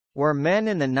Were men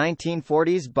in the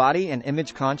 1940s body and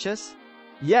image conscious?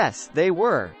 Yes, they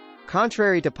were.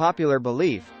 Contrary to popular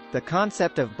belief, the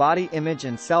concept of body image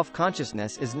and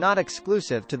self-consciousness is not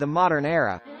exclusive to the modern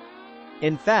era.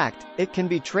 In fact, it can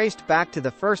be traced back to the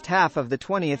first half of the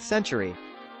 20th century.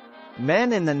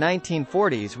 Men in the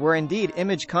 1940s were indeed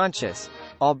image-conscious,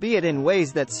 albeit in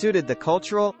ways that suited the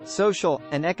cultural, social,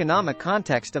 and economic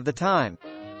context of the time.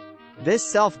 This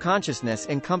self-consciousness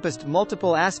encompassed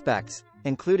multiple aspects,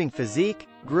 including physique,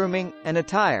 grooming, and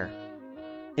attire.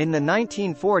 In the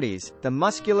 1940s, the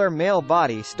muscular male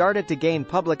body started to gain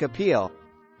public appeal.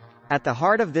 At the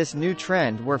heart of this new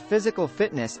trend were physical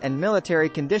fitness and military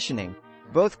conditioning,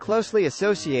 both closely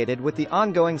associated with the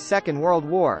ongoing Second World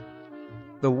War.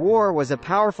 The war was a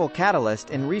powerful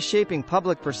catalyst in reshaping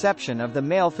public perception of the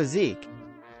male physique.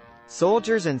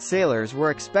 Soldiers and sailors were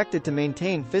expected to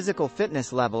maintain physical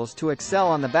fitness levels to excel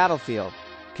on the battlefield,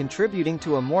 contributing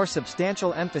to a more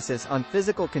substantial emphasis on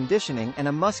physical conditioning and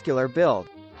a muscular build.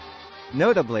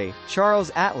 Notably,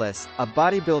 Charles Atlas, a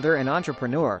bodybuilder and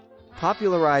entrepreneur,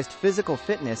 popularized physical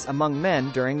fitness among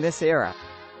men during this era.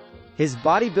 His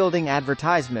bodybuilding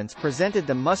advertisements presented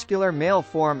the muscular male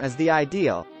form as the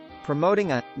ideal,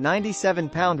 promoting a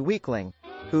 97-pound weakling,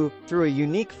 who, through a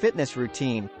unique fitness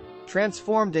routine,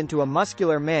 transformed into a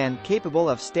muscular man capable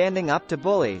of standing up to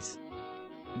bullies.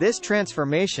 This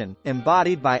transformation,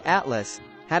 embodied by Atlas,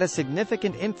 had a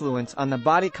significant influence on the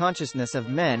body consciousness of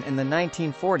men in the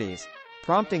 1940s,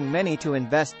 prompting many to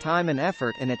invest time and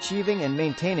effort in achieving and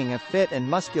maintaining a fit and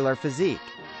muscular physique.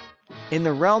 In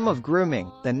the realm of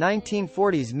grooming, the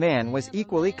 1940s man was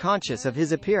equally conscious of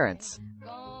his appearance.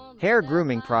 Hair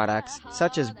grooming products,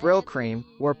 such as Brylcreem,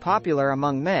 were popular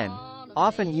among men,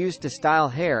 often used to style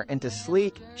hair into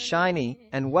sleek, shiny,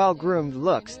 and well-groomed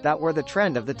looks that were the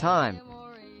trend of the time.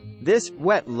 This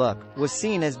wet look was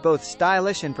seen as both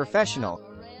stylish and professional,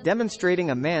 demonstrating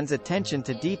a man's attention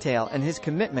to detail and his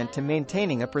commitment to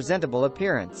maintaining a presentable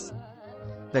appearance.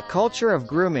 The culture of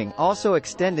grooming also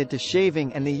extended to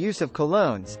shaving and the use of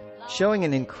colognes, showing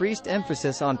an increased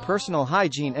emphasis on personal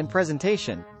hygiene and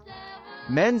presentation.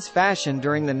 Men's fashion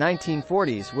during the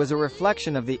 1940s was a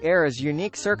reflection of the era's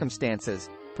unique circumstances,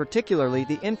 particularly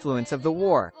the influence of the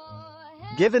war.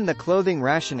 Given the clothing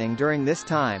rationing during this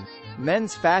time,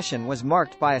 men's fashion was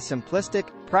marked by a simplistic,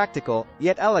 practical,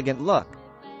 yet elegant look.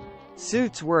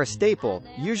 Suits were a staple,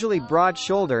 usually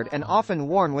broad-shouldered and often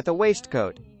worn with a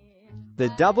waistcoat. The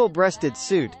double-breasted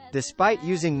suit, despite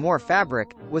using more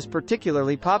fabric, was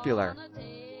particularly popular.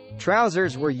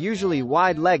 Trousers were usually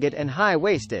wide-legged and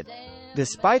high-waisted.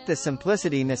 Despite the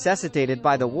simplicity necessitated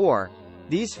by the war,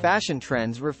 these fashion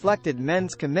trends reflected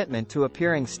men's commitment to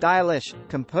appearing stylish,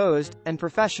 composed, and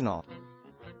professional.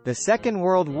 The Second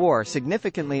World War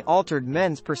significantly altered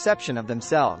men's perception of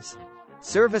themselves.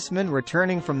 Servicemen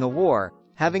returning from the war,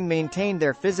 having maintained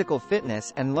their physical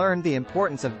fitness and learned the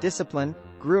importance of discipline,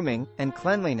 grooming, and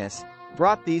cleanliness,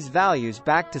 brought these values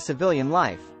back to civilian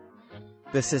life.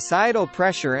 The societal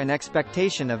pressure and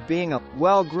expectation of being a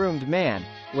well-groomed man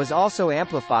was also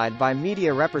amplified by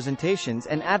media representations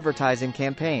and advertising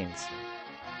campaigns.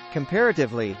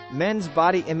 Comparatively, men's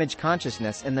body image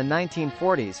consciousness in the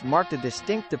 1940s marked a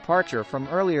distinct departure from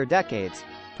earlier decades,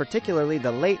 particularly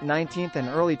the late 19th and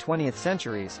early 20th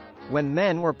centuries, when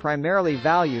men were primarily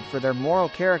valued for their moral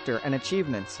character and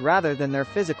achievements rather than their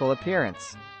physical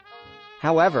appearance.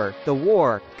 However, the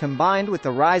war, combined with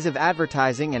the rise of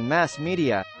advertising and mass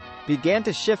media, began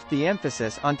to shift the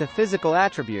emphasis onto physical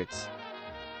attributes.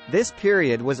 This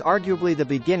period was arguably the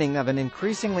beginning of an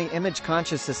increasingly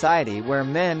image-conscious society where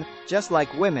men, just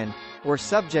like women, were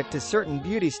subject to certain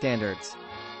beauty standards.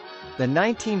 The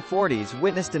 1940s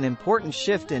witnessed an important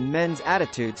shift in men's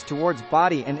attitudes towards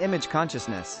body and image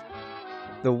consciousness.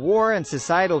 The war and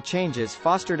societal changes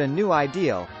fostered a new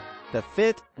ideal: the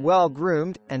fit,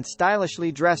 well-groomed, and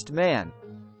stylishly dressed man.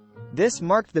 This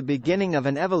marked the beginning of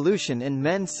an evolution in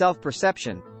men's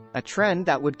self-perception, a trend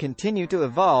that would continue to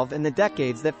evolve in the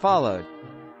decades that followed.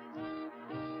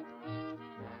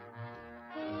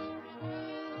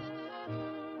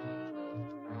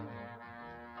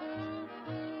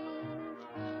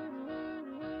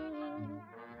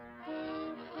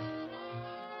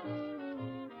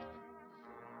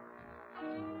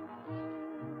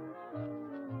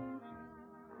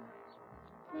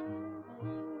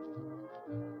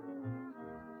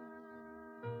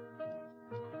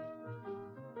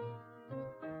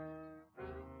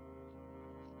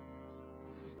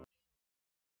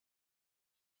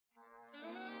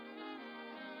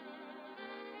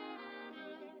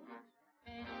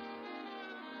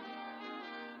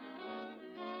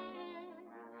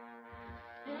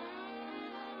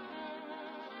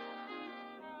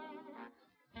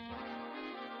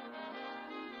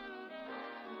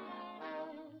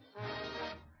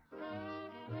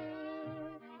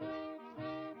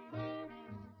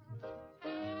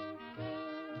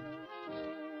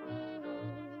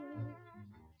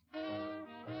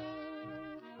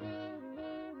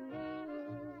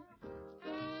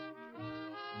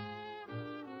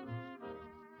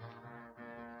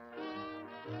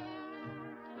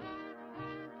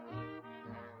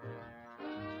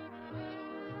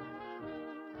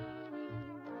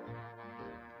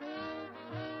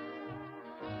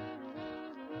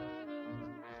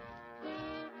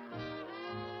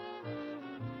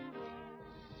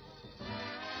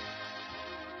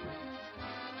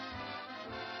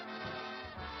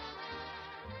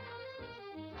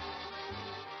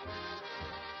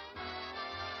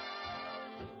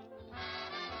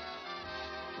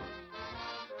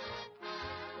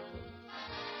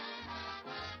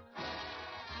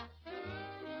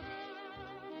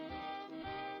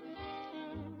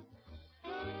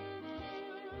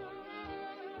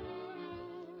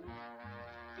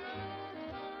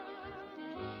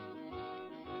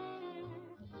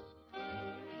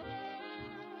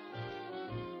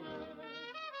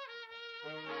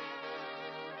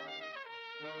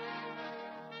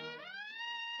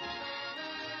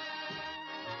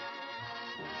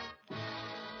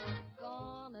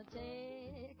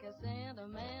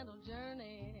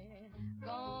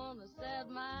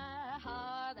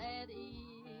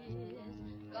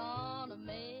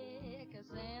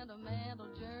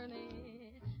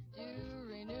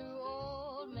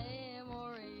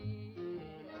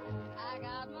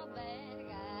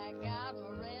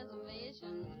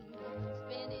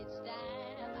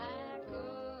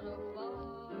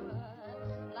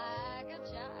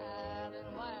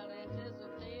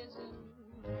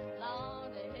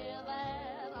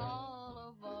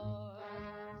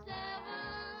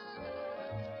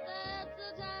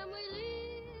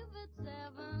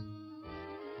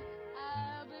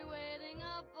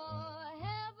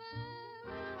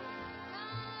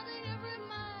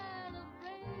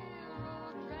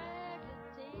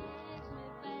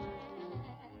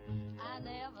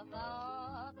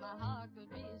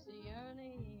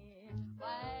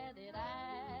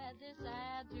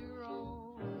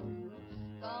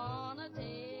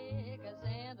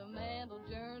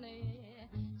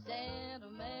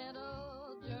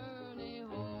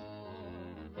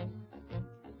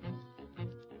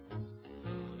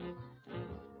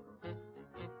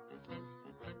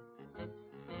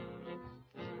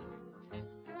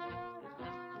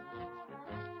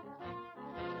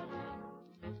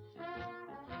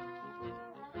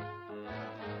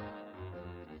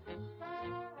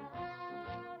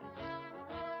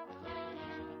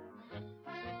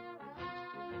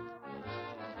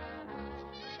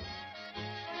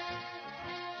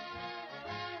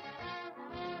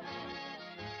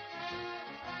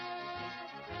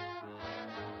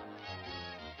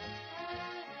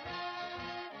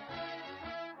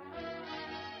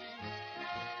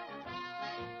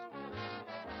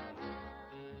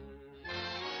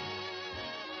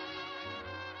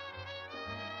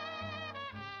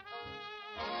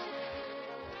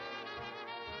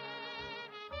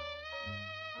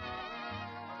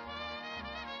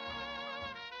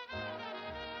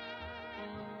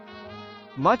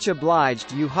 Much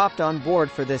obliged you hopped on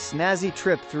board for this snazzy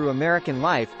trip through American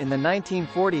life in the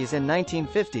 1940s and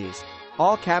 1950s,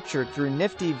 all captured through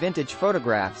nifty vintage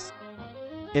photographs.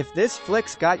 If this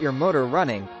flick's got your motor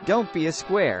running, don't be a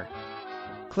square.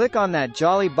 Click on that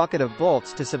jolly bucket of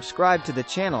bolts to subscribe to the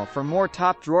channel for more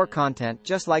top drawer content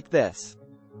just like this.